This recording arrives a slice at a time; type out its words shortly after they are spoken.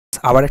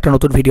আবার একটা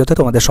নতুন ভিডিওতে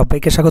তোমাদের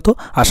সবাইকে স্বাগত।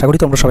 আশা করি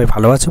তোমরা সবাই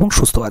ভালো আছো এবং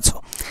সুস্থ আছো।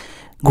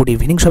 গুড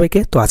ইভিনিং সবাইকে।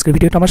 তো আজকের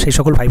ভিডিওটা আমার সেই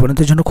সকল ভাই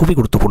বোনদের জন্য খুবই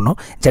গুরুত্বপূর্ণ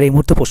যারা এই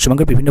মুহূর্তে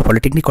পশ্চিমবঙ্গের বিভিন্ন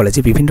পলিটেকনিক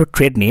কলেজে বিভিন্ন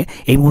ট্রেড নিয়ে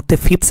এই মুহূর্তে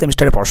 5th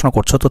সেমিস্টারে পড়াশোনা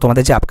করছো। তো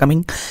তোমাদের যে আপকামিং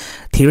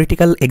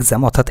থিওরিটিক্যাল এক্সাম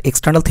অর্থাৎ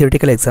এক্সটার্নাল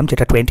থিওরিটিক্যাল এক্সাম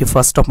যেটা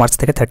 21 মার্চ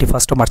থেকে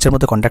 31 মার্চের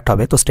মধ্যে কন্ডাক্ট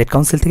হবে, তো স্টেট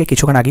কাউন্সিল থেকে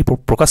কিছুক্ষণ আগেই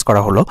প্রকাশ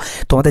করা হলো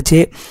তোমাদের যে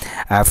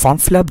ফর্ম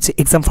ফিল আপ, যে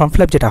এক্সাম ফর্ম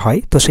ফিল আপ যেটা হয়,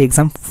 তো সেই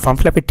এক্সাম ফর্ম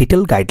ফিল আপের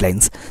ডিটেল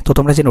গাইডলাইন্স। তো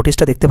তোমরা যে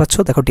নোটিশটা দেখতে পাচ্ছ,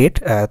 দেখো ডেট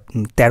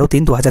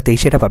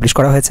 13/3/2023 এটা পাবলিশ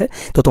করা হয়েছে।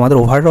 তো তোমাদের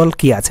ওভারঅল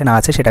কী আছে না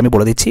আছে সেটা আমি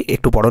বলে দিচ্ছি।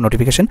 একটু বড়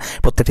নোটিফিকেশন,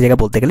 প্রত্যেকটা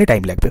জায়গায় বলতে গেলে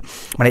টাইম লাগবে,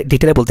 মানে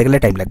ডিটেলে বলতে গেলে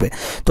টাইম লাগবে।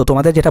 তো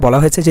তোমাদের যেটা বলা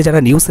হয়েছে যে যারা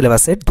নিউ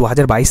সিলেবাসের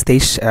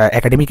 2022-23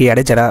 একাডেমিক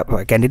ইয়ারে যারা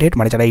ক্যান্ডিডেট,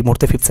 মানে যারা এই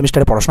মুহূর্তে 5th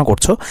সেমিস্টারে পড়াশোনা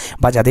করছো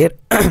বা যাদের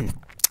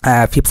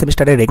 5th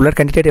সেমিস্টারের রেগুলার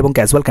ক্যান্ডিডেট এবং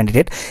ক্যাজুয়াল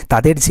ক্যান্ডিডেট,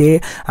 তাদের যে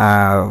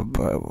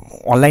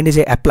অনলাইনে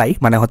যে অ্যাপ্লাই,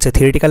 মানে হচ্ছে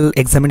থিওরিটিক্যাল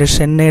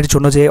এক্সামিনেশনের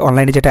জন্য যে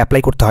অনলাইনে যেটা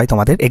অ্যাপ্লাই করতে হয়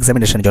তোমাদের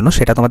এক্সামিনেশনের জন্য,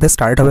 সেটা তোমাদের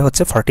স্টার্ট হবে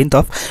হচ্ছে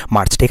 14th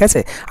মার্চ, ঠিক আছে।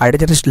 আর এটা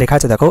যেটা লেখা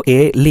আছে দেখো, এ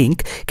লিঙ্ক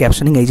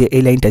ক্যাপশনিং, এই যে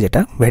এই লাইনটা যেটা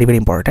ভেরি ভেরি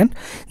ইম্পর্ট্যান্ট,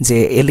 যে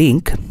এ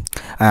link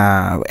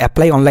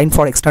apply online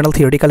for external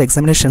theoretical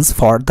examinations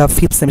for the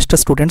 5th semester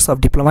students of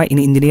diploma in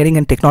engineering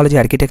and technology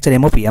architecture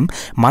MOPM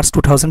March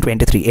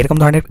 2023। এরকম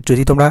ধরনের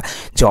যদি তোমরা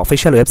যে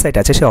অফিসিয়াল ওয়েবসাইট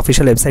আছে সেই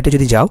অফিসিয়াল ওয়েবসাইটে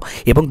যদি যাও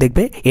এবং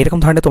দেখবে এরকম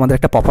ধরনের তোমাদের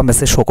একটা পপ আপ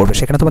মেসেজ শো করবে,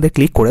 সেখানে তোমাদের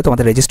ক্লিক করে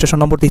তোমাদের রেজিস্ট্রেশন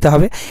নম্বর দিতে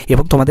হবে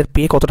এবং তোমাদের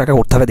পে কত টাকা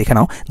করতে হবে দেখে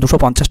নাও।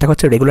 250 টাকা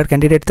হচ্ছে রেগুলার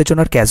ক্যান্ডিডেটদের জন্য,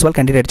 আর ক্যাজুয়াল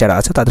ক্যান্ডিডেট যারা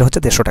আছে তাদের হচ্ছে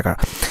 150 টাকা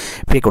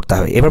পে করতে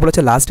হবে। এবার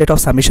বলেছে last date of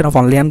submission of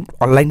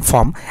online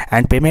form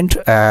and payment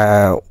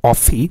of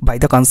fee by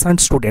the concern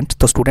student.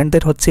 তো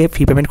স্টুডেন্টদের হচ্ছে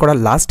ফি পেমেন্ট করার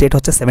লাস্ট ডেট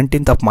হচ্ছে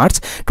 17th March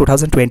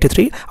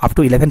 2023 up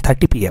to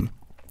 11:30 PM।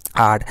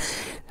 আর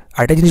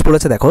আরেকটা জিনিস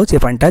বলেছে দেখো, যে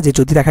পয়েন্টটা, যে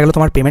যদি দেখা গেলো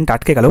তোমার পেমেন্ট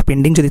আটকে গেল,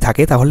 পেন্ডিং যদি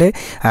থাকে, তাহলে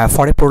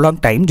ফর এ প্রলং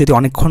টাইম, যদি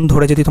অনেকক্ষণ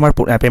ধরে যদি তোমার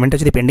পেমেন্টটা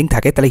যদি পেন্ডিং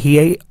থাকে, তাহলে he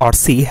or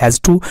she has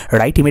to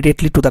right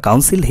immediately to the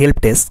council help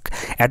desk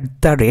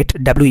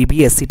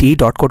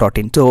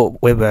 @WBSCTE.co.in। তো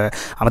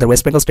আমাদের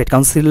ওয়েস্ট বেঙ্গল স্টেট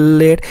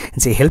কাউন্সিলের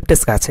যে হেল্প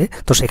ডেস্ক আছে,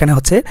 তো সেখানে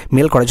হচ্ছে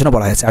মেল করার জন্য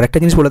বলা হয়েছে। আরেকটা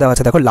জিনিস বলে দেওয়া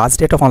আছে দেখো, last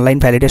date of online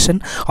validation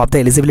of the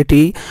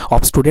eligibility of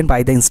student by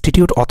the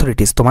institute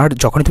authorities. তোমার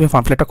যখনই তুমি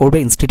ফর্ম ফিলআপটা করবে,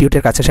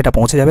 ইনস্টিটিউটের কাছে সেটা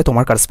পৌঁছে যাবে,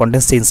 তোমার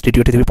করসপন্ডেন্স যে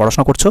ইনস্টিটিউটে তুমি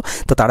পড়াশোনা করছো,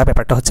 তো তারা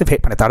ব্যাপারটা হচ্ছে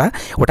মানে তারা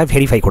ওটা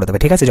ভেরিফাই করে দেবে,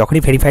 ঠিক আছে।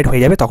 যখনই ভেরিফাইড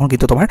হয়ে যাবে তখন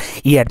কিন্তু তোমার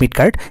অ্যাডমিট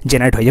কার্ড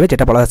জেনারেট হয়ে যাবে,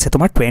 যেটা বলা হচ্ছে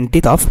তোমার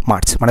 20th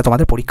মার্চ, মানে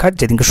তোমাদের পরীক্ষার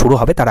যেদিনকে শুরু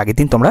হবে তার আগের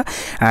দিন তোমরা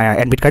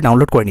অ্যাডমিট কার্ড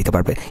ডাউনলোড করে নিতে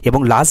পারবে। এবং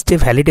লাস্ট যে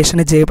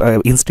ভ্যালিডেশনের যে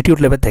ইনস্টিটিউট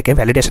লেভেল থেকে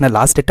ভ্যালিডেশনের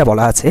লাস্ট ডেটটা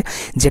বলা আছে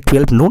যে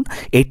 12 noon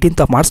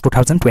 18th মার্চ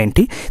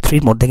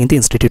 2023 মধ্যে কিন্তু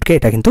ইনস্টিটিউটকে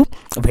এটা কিন্তু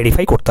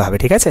ভেরিফাই করতে হবে,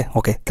 ঠিক আছে।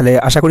 ওকে, তাহলে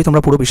আশা করি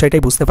তোমরা পুরো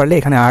বিষয়টাই বুঝতে পারলে।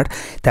 এখানে আর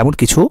তেমন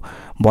কিছু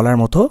বলার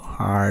মতো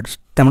আর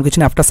তেমন কিছু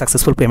না। After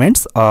successful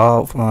payments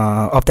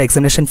of the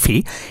examination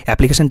fee,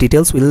 application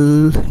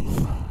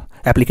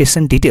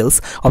details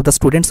of the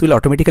students will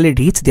automatically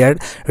reach their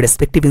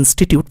respective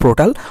institute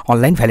portal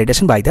online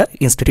validation by the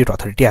institute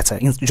authority। আচ্ছা,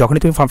 যখনই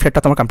তুমি ফর্ম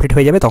ফিলআপটা তোমার কমপ্লিট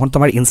হয়ে যাবে, তখন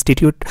তোমার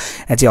ইনস্টিটিউট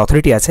যে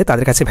অথরিটি আছে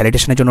তাদের কাছে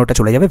ভ্যালিডেশনের জন্য ওটা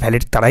চলে যাবে,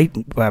 তারাই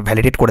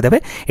ভ্যালিডেট করে দেবে,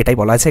 এটাই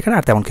বলা আছে এখানে,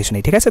 আর তেমন কিছু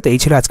নেই, ঠিক আছে। তো এই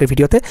ছিল আজকের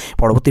ভিডিওতে।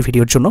 পরবর্তী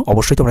ভিডিওর জন্য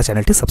অবশ্যই তোমরা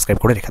চ্যানেলটি সাবস্ক্রাইব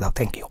করে রেখে দাও।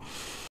 Thank you.